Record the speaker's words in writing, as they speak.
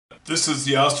This is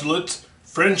the Austerlitz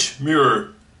French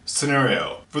Mirror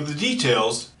scenario. For the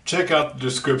details, check out the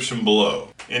description below.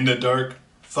 In the dark,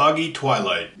 foggy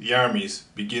twilight, the armies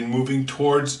begin moving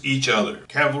towards each other.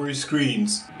 Cavalry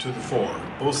screens to the fore,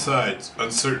 both sides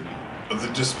uncertain of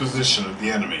the disposition of the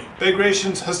enemy.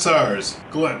 Bagration's hussars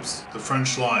glimpse the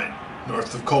French line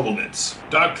north of Olmutz.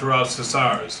 Doctorow's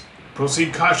hussars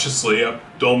proceed cautiously up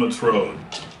the Olmutz road.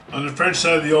 On the French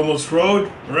side of the Olmutz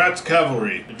road, Murat's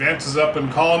cavalry advances up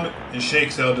in column and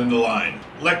shakes out into line.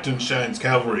 Liechtenstein's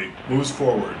cavalry moves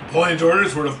forward. Napoleon's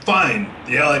orders were to find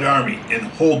the Allied army and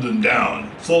hold them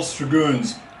down. Soult's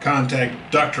dragoons contact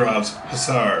Doktorov's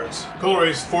hussars.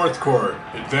 Colera's 4th Corps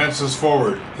advances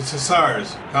forward. His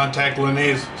hussars contact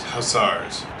Lannes'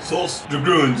 hussars. Soult's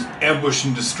dragoons ambush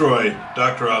and destroy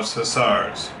Doktorov's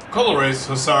hussars. Colera's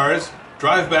hussars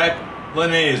drive back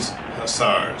Lannes'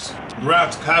 hussars.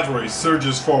 Murat's cavalry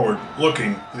surges forward,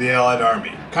 looking for the Allied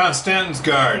army. Constantin's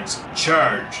guards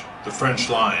charge the French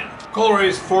line.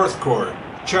 Colera's 4th Corps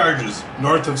charges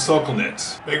north of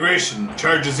Austerlitz. Bagration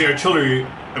charges the artillery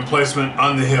emplacement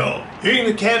on the hill. Hearing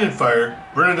the cannon fire,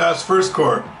 Bernadotte's 1st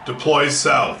Corps deploys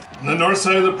south. On the north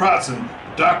side of the Pratzen,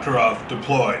 Doktorov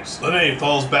deploys. Lannes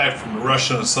falls back from the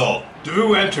Russian assault.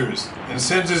 Davout enters and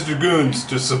sends his dragoons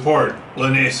to support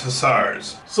Lannes'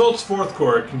 hussars. Soult's 4th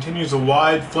Corps continues a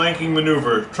wide flanking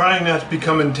maneuver, trying not to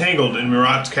become entangled in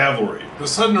Murat's cavalry. The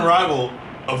sudden arrival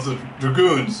of the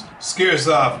dragoons scares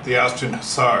off the Austrian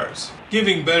hussars.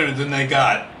 Giving better than they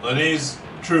got, Lannes'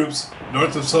 troops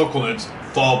north of Austerlitz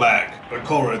fall back, but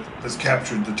Colerath has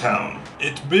captured the town.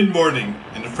 It's mid-morning,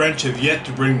 and the French have yet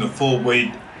to bring the full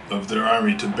weight of their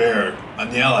army to bear on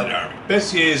the Allied army.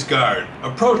 Bessier's guard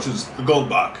approaches the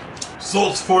Goldbach.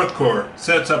 Soult's 4th Corps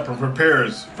sets up and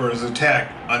prepares for his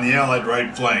attack on the Allied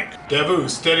right flank. Davout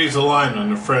steadies the line on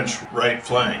the French right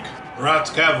flank. Murat's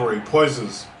cavalry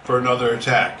poises for another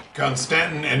attack.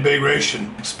 Constantin and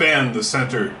Bagration expand the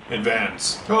center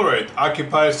advance. Colerath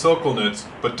occupies Austerlitz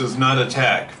but does not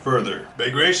attack further.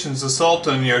 Bagration's assault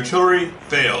on the artillery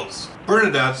fails.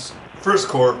 Bernadotte's 1st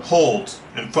Corps holds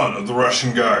in front of the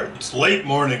Russian guard. It's late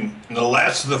morning, and the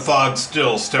last of the fog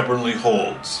still stubbornly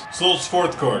holds. Soult's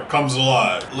 4th Corps comes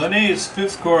alive. Lannes'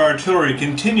 5th Corps artillery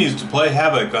continues to play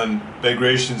havoc on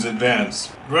Bagration's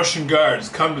advance. Russian guards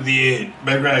come to the aid of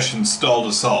Bagration's stalled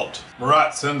assault.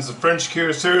 Murat sends the French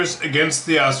cuirassiers against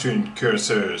the Austrian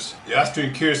cuirassiers. The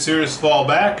Austrian cuirassiers fall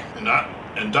back,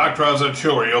 and Doktorov's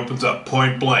artillery opens up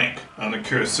point blank on the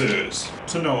cuirassiers,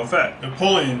 to no effect.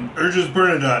 Napoleon urges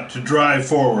Bernadotte to drive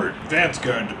forward. Advance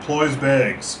guard deploys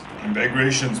bags, and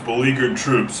Bagration's beleaguered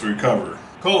troops recover.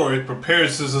 Colerath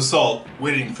prepares his assault,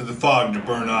 waiting for the fog to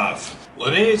burn off.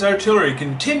 Lannes' artillery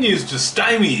continues to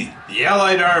stymie the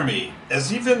Allied army,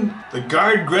 as even the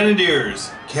Guard Grenadiers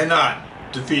cannot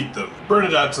defeat them.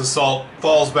 Bernadotte's assault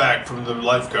falls back from the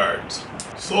Life Guards.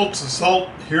 Soult's assault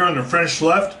here on the French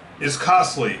left is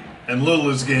costly, and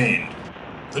little is gained.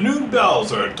 The noon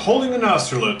bells are tolling in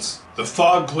Austerlitz. The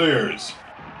fog clears.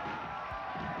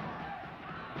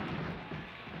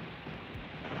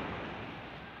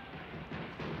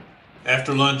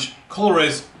 After lunch,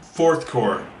 Colerath's 4th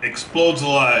Corps explodes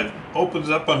alive, opens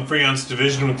up on Friant's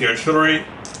division with the artillery,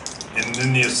 and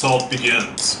then the assault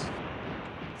begins.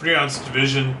 Friant's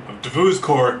division of Davout's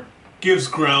Corps gives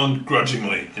ground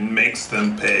grudgingly and makes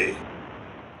them pay.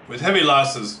 With heavy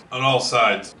losses on all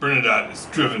sides, Bernadotte is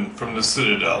driven from the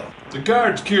citadel. The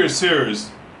Guard's cuirassiers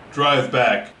drive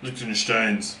back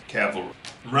Liechtenstein's cavalry.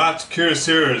 Murat's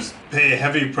cuirassiers pay a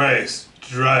heavy price to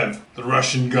drive the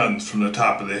Russian guns from the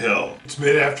top of the hill. It's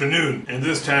mid-afternoon, and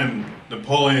this time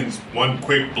Napoleon's one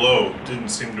quick blow didn't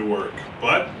seem to work.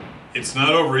 But it's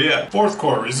not over yet. 4th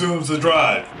Corps resumes the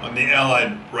drive on the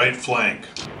Allied right flank.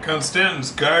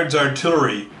 Constantin's Guard's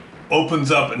artillery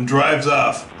opens up and drives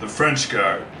off the French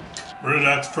Guard.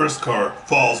 Bernadotte's 1st Corps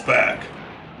falls back.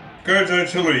 Guard's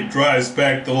artillery drives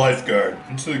back the Life Guard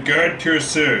into the Guard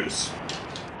cuirassiers.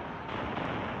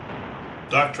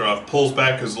 Doktorov pulls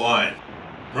back his line.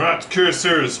 Murat's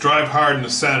cuirassiers drive hard in the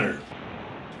center.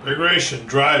 Bagration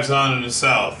drives on in the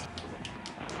south.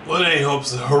 Lannes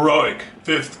hopes the heroic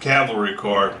 5th Cavalry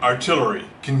Corps artillery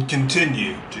can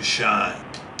continue to shine.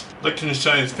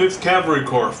 Liechtenstein's 5th Cavalry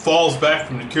Corps falls back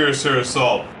from the cuirassier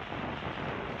assault.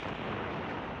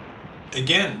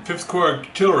 Again, 5th Corps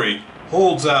artillery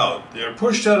holds out. They are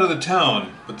pushed out of the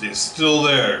town, but they are still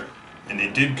there, and they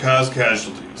did cause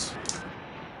casualties.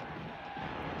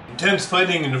 Intense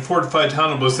fighting in the fortified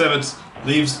town of Austerlitz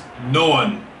leaves no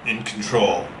one in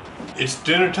control. It's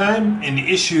dinner time, and the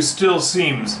issue still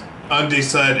seems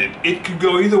undecided. It could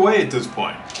go either way at this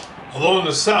point. Although in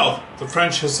the south, the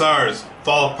French hussars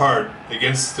fall apart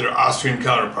against their Austrian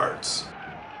counterparts.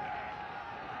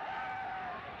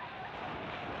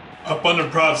 up under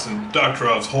Protestant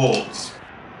Dokhtorov's holds.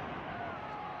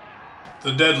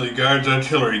 The deadly Guards'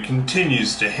 artillery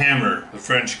continues to hammer the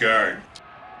French Guard.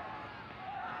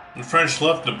 The French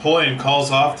left, Napoleon calls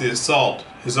off the assault.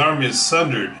 His army is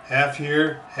sundered, half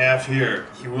here, half here.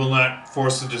 He will not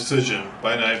force a decision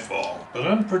by nightfall. But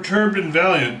unperturbed and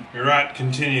valiant, Murat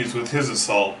continues with his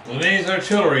assault. Lannes'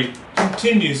 artillery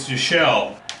continues to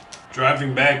shell,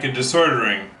 driving back and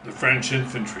disordering the French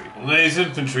infantry. Lannes'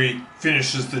 infantry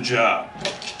finishes the job.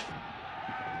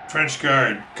 French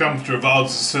Guard comes to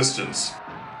Rivaud's assistance.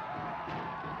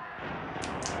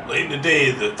 Late in the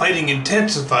day, the fighting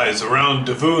intensifies around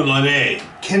Davout and Lannes.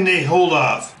 Can they hold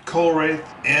off Kohlrath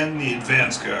and the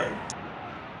advance guard?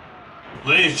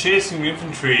 Lannes' chasing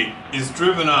infantry is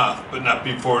driven off, but not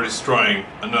before destroying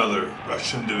another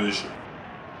Russian division.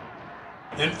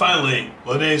 And finally,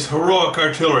 Lannes' heroic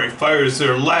artillery fires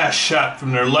their last shot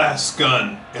from their last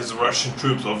gun as the Russian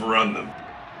troops overrun them.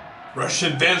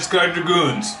 Russian advance guard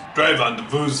dragoons drive on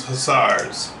Davout's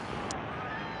hussars.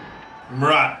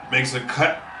 Murat makes a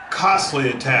costly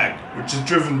attack, which is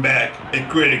driven back at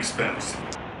great expense.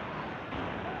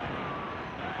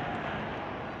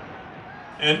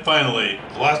 And finally,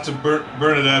 the last of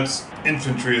Bernadette's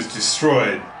infantry is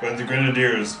destroyed by the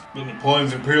Grenadiers, but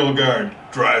Napoleon's Imperial Guard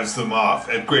drives them off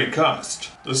at great cost.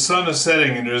 The sun is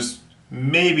setting and there's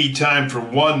maybe time for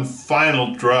one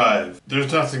final drive.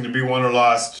 There's nothing to be won or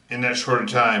lost in that short a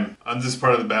time on this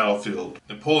part of the battlefield.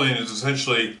 Napoleon is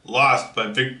essentially lost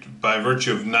by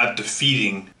virtue of not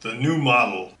defeating the new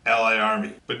model Allied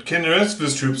army. But can the rest of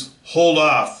his troops hold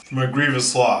off from a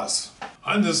grievous loss?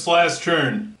 On this last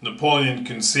turn, Napoleon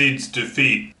concedes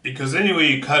defeat, because any way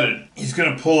you cut it, he's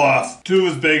going to pull off two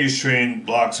of his baggage train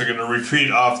blocks are going to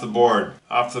retreat off the board,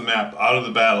 off the map, out of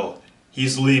the battle.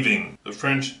 He's leaving. The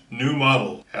French new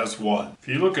model has won. If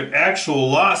you look at actual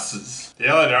losses, the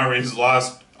Allied army has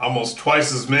lost almost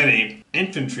twice as many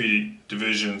infantry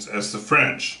divisions as the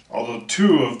French, although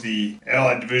two of the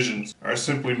Allied divisions are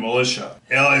simply militia.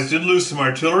 Allies did lose some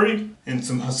artillery and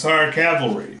some hussar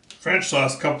cavalry. French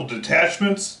lost a couple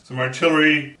detachments, some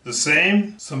artillery the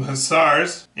same, some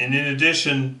hussars, and in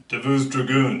addition, Davout's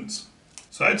dragoons.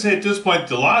 So I'd say at this point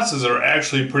the losses are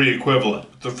actually pretty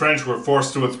equivalent. The French were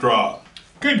forced to withdraw.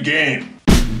 Good game.